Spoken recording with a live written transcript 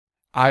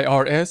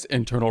IRS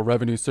Internal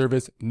Revenue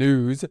Service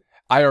News.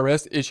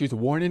 IRS issues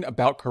warning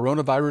about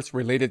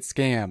coronavirus-related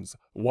scams.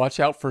 Watch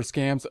out for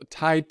scams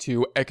tied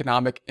to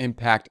economic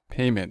impact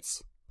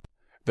payments.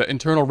 The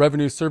Internal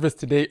Revenue Service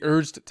today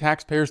urged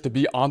taxpayers to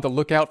be on the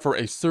lookout for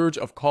a surge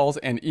of calls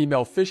and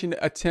email phishing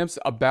attempts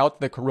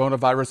about the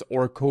coronavirus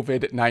or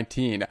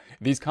COVID-19.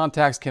 These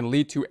contacts can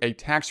lead to a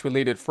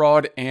tax-related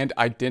fraud and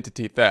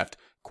identity theft.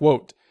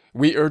 Quote,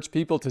 "We urge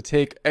people to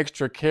take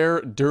extra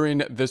care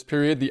during this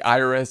period. The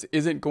IRS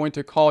isn't going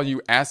to call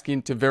you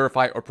asking to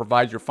verify or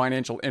provide your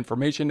financial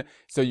information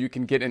so you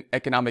can get an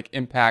economic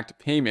impact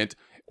payment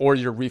or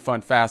your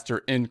refund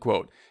faster," end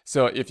quote.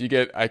 So if you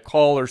get a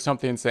call or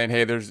something saying,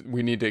 hey,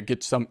 we need to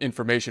get some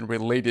information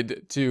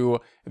related to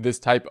this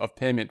type of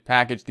payment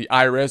package, the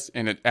IRS,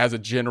 and as a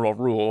general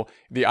rule,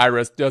 the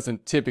IRS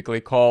doesn't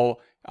typically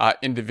call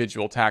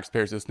individual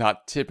taxpayers. It's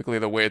not typically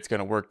the way it's going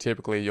to work.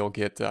 Typically, you'll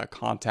get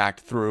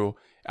contact through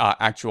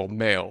actual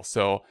mail.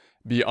 So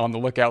be on the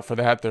lookout for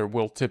that. There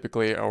will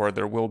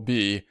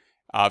be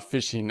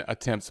phishing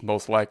attempts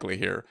most likely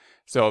here.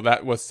 So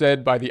that was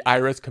said by the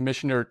IRS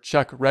Commissioner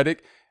Chuck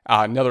Reddick.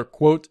 Another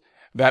quote: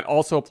 "That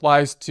also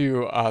applies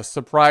to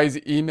surprise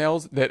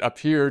emails that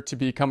appear to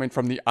be coming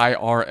from the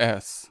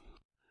IRS.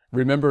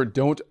 Remember,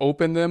 don't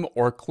open them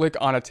or click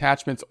on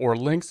attachments or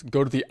links.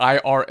 Go to the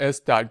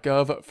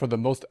irs.gov for the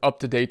most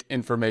up-to-date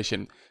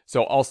information."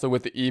 So also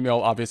with the email,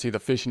 obviously the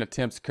phishing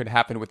attempts could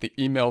happen with the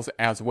emails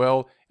as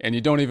well. And you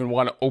don't even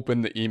want to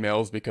open the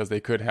emails because they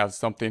could have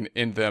something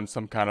in them,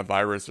 some kind of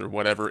virus or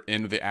whatever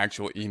in the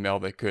actual email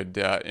that could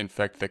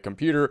infect the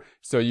computer.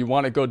 So you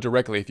want to go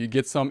directly. If you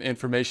get some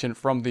information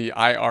from the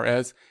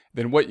IRS,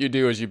 then what you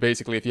do is you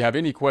basically, if you have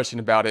any question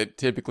about it,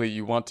 typically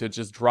you want to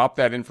just drop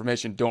that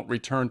information. Don't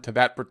return to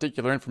that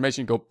particular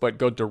information, but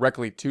go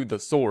directly to the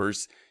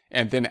source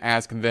and then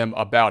ask them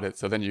about it.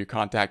 So then you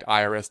contact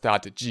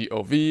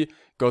irs.gov,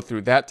 go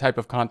through that type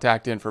of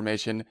contact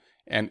information,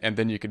 and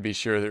then you can be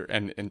sure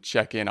and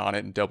check in on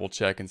it and double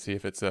check and see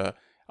if it's a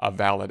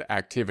valid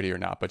activity or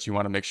not. But you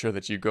want to make sure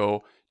that you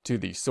go to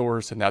the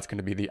source, and that's going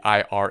to be the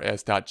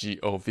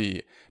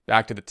irs.gov.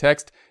 Back to the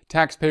text.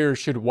 Taxpayers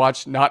should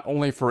watch not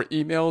only for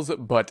emails,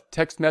 but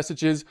text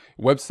messages,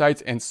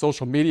 websites, and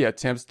social media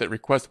attempts that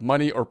request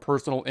money or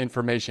personal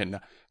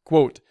information.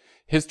 Quote,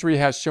 "History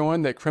has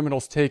shown that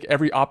criminals take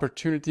every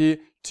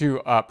opportunity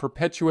to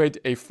perpetuate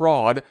a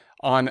fraud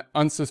on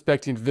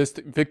unsuspecting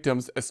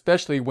victims,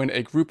 especially when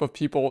a group of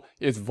people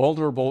is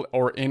vulnerable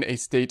or in a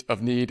state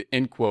of need,"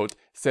 end quote,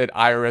 said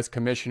IRS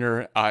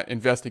Commissioner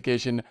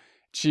Investigation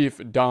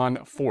Chief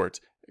Don Fort.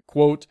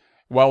 Quote,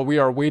 "While we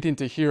are waiting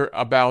to hear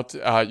about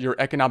your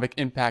economic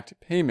impact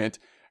payment,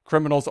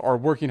 criminals are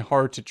working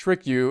hard to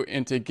trick you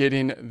into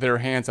getting their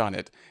hands on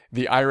it.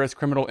 The IRS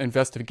Criminal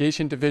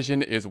Investigation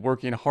Division is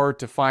working hard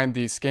to find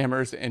these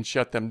scammers and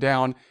shut them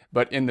down,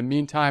 but in the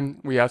meantime,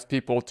 we ask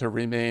people to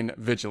remain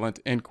vigilant,"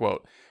 end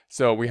quote.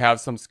 So we have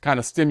some kind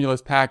of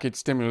stimulus package,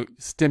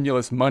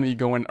 stimulus money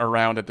going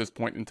around at this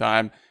point in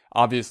time.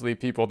 Obviously,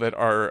 people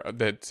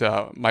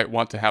that might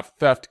want to have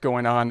theft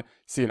going on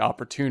see an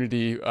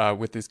opportunity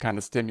with these kind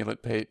of stimulus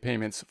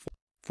payments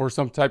for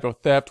some type of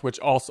theft, which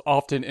also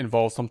often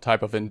involves some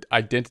type of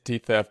identity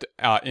theft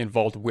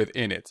involved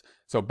within it.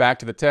 So back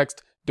to the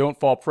text. Don't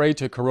fall prey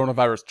to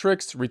coronavirus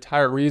tricks.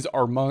 Retirees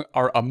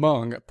are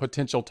among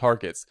potential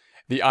targets.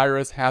 The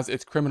IRS has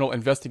its criminal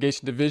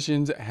investigation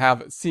divisions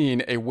have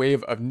seen a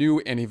wave of new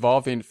and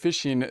evolving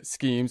phishing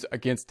schemes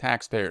against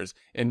taxpayers.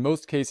 In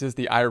most cases,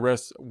 the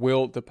IRS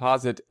will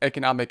deposit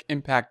economic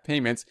impact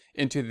payments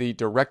into the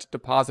direct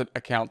deposit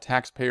account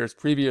taxpayers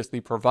previously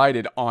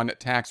provided on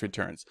tax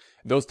returns.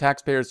 Those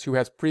taxpayers who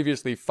has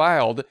previously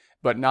filed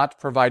but not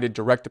provided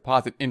direct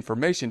deposit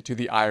information to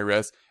the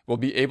IRS will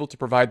be able to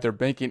provide their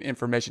banking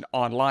information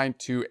online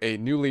to a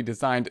newly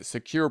designed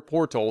secure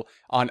portal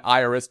on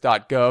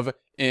irs.gov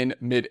in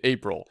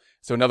mid-April.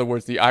 So in other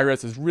words, the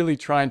IRS is really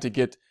trying to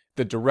get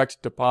the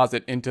direct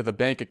deposit into the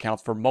bank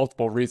accounts for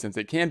multiple reasons.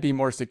 It can be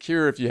more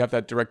secure if you have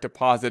that direct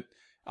deposit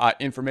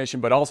information,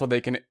 but also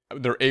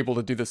they're able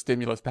to do the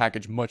stimulus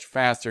package much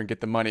faster and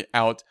get the money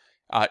out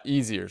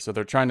easier. So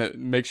they're trying to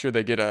make sure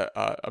they get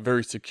a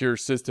very secure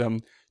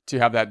system to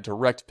have that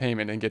direct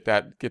payment and get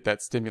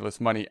that stimulus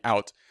money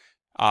out.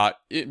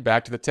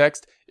 Back to the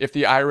text. If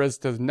the IRS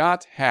does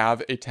not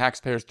have a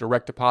taxpayer's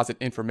direct deposit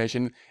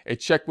information, a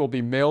check will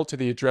be mailed to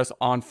the address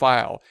on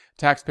file.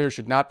 Taxpayers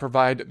should not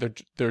provide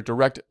their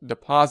direct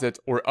deposit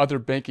or other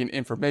banking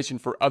information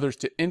for others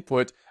to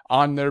input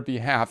on their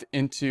behalf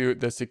into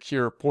the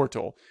secure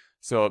portal.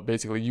 So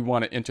basically, you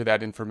want to enter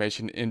that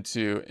information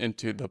into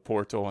the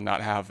portal and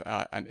not have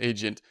an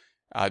agent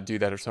do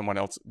that or someone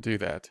else do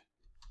that.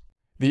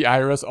 The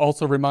IRS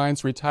also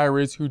reminds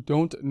retirees who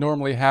don't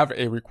normally have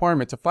a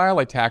requirement to file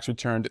a tax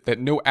return that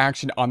no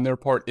action on their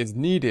part is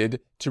needed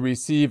to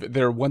receive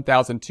their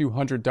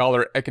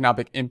 $1,200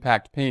 economic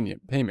impact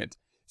payment.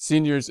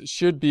 Seniors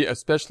should be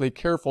especially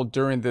careful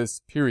during this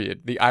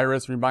period. The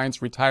IRS reminds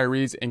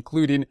retirees,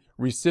 including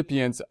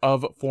recipients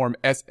of Form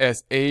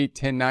SSA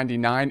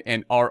 1099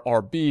 and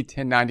RRB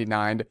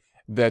 1099,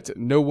 that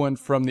no one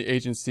from the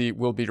agency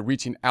will be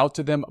reaching out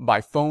to them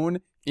by phone,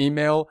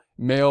 email,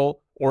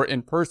 mail, or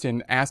in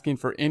person asking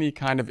for any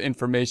kind of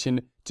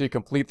information to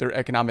complete their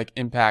economic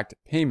impact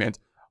payment,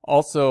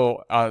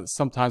 also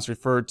sometimes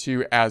referred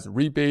to as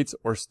rebates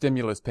or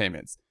stimulus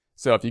payments.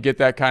 So if you get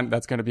that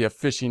that's going to be a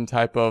phishing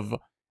type of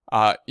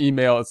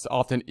email. It's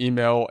often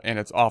email, and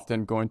it's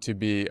often going to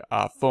be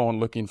phone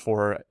looking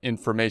for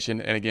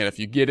information. And again, if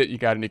you get it, you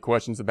got any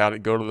questions about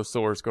it, go to the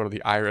source, go to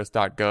the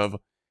IRS.gov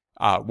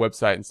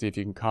website and see if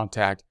you can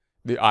contact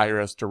the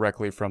IRS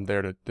directly from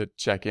there to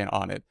check in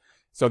on it.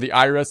 So the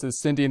IRS is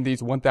sending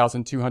these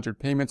 1,200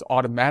 payments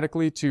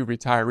automatically to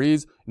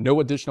retirees. No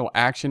additional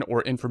action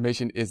or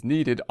information is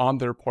needed on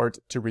their part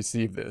to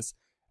receive this.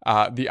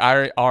 The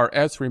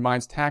IRS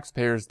reminds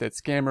taxpayers that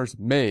scammers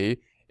may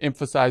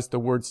emphasize the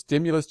word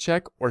stimulus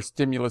check or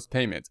stimulus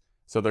payment.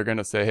 So they're going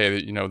to say, hey,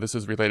 you know, this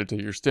is related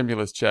to your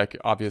stimulus check,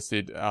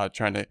 obviously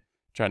trying to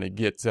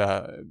get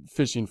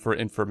phishing for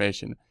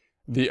information.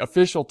 The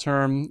official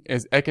term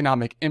is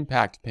economic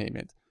impact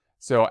payment.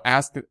 So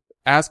ask the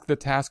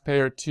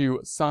taxpayer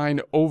to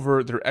sign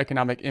over their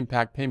economic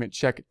impact payment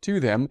check to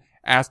them.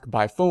 Ask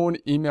by phone,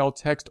 email,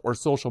 text, or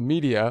social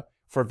media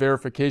for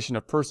verification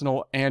of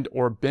personal and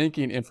or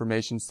banking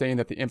information saying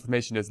that the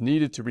information is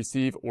needed to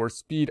receive or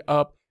speed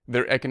up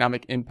their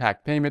economic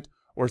impact payment,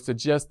 or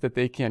suggest that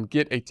they can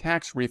get a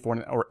tax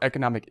refund or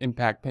economic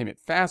impact payment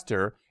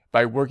faster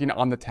by working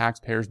on the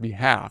taxpayer's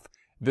behalf.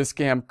 This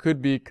scam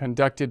could be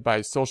conducted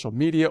by social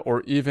media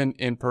or even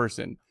in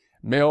person.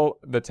 Mail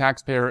the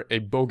taxpayer a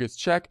bogus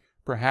check,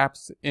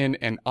 perhaps in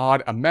an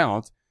odd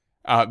amount,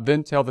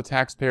 then tell the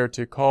taxpayer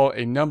to call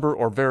a number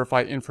or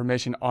verify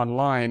information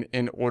online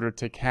in order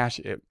to cash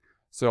it.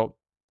 So,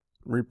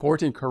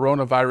 reporting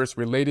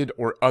coronavirus-related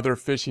or other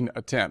phishing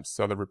attempts.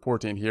 So the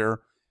reporting here.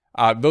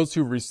 Those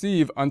who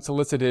receive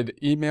unsolicited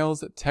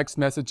emails, text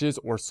messages,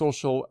 or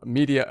social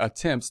media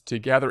attempts to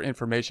gather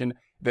information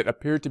that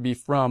appear to be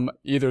from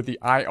either the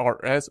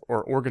IRS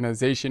or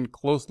organization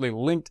closely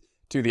linked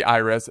to the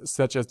IRS,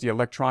 such as the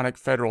Electronic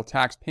Federal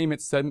Tax Payment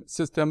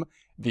System,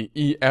 the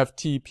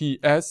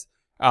EFTPS,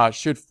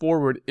 should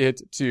forward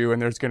it to,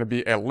 and there's going to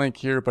be a link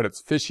here, but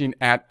it's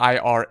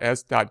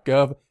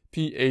phishing@irs.gov,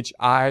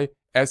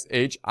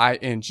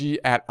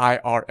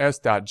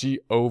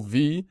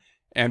 phishing@irs.gov.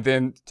 And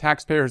then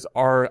taxpayers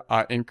are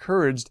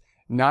encouraged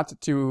not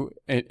to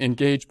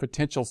engage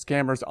potential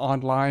scammers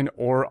online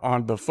or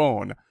on the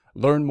phone.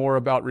 Learn more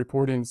about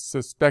reporting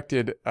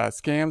suspected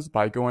scams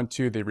by going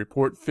to the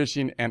Report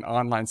Phishing and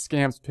Online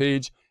Scams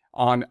page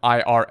on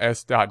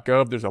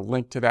irs.gov. There's a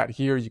link to that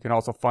here. You can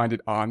also find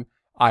it on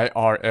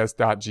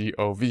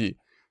irs.gov.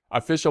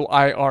 Official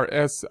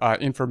IRS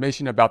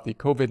information about the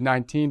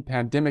COVID-19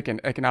 pandemic and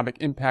economic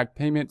impact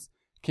payments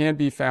can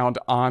be found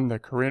on the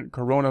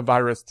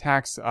coronavirus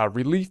tax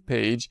relief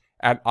page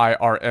at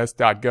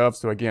irs.gov.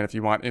 So again, if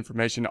you want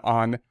information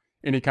on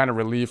any kind of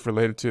relief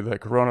related to the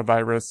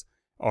coronavirus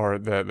or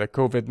the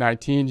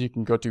COVID-19, you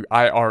can go to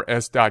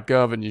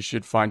irs.gov and you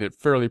should find it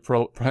fairly in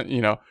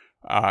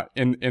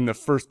the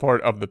first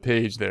part of the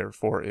page there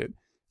for it.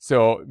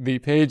 So the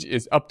page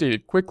is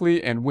updated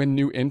quickly and when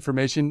new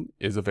information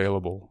is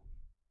available.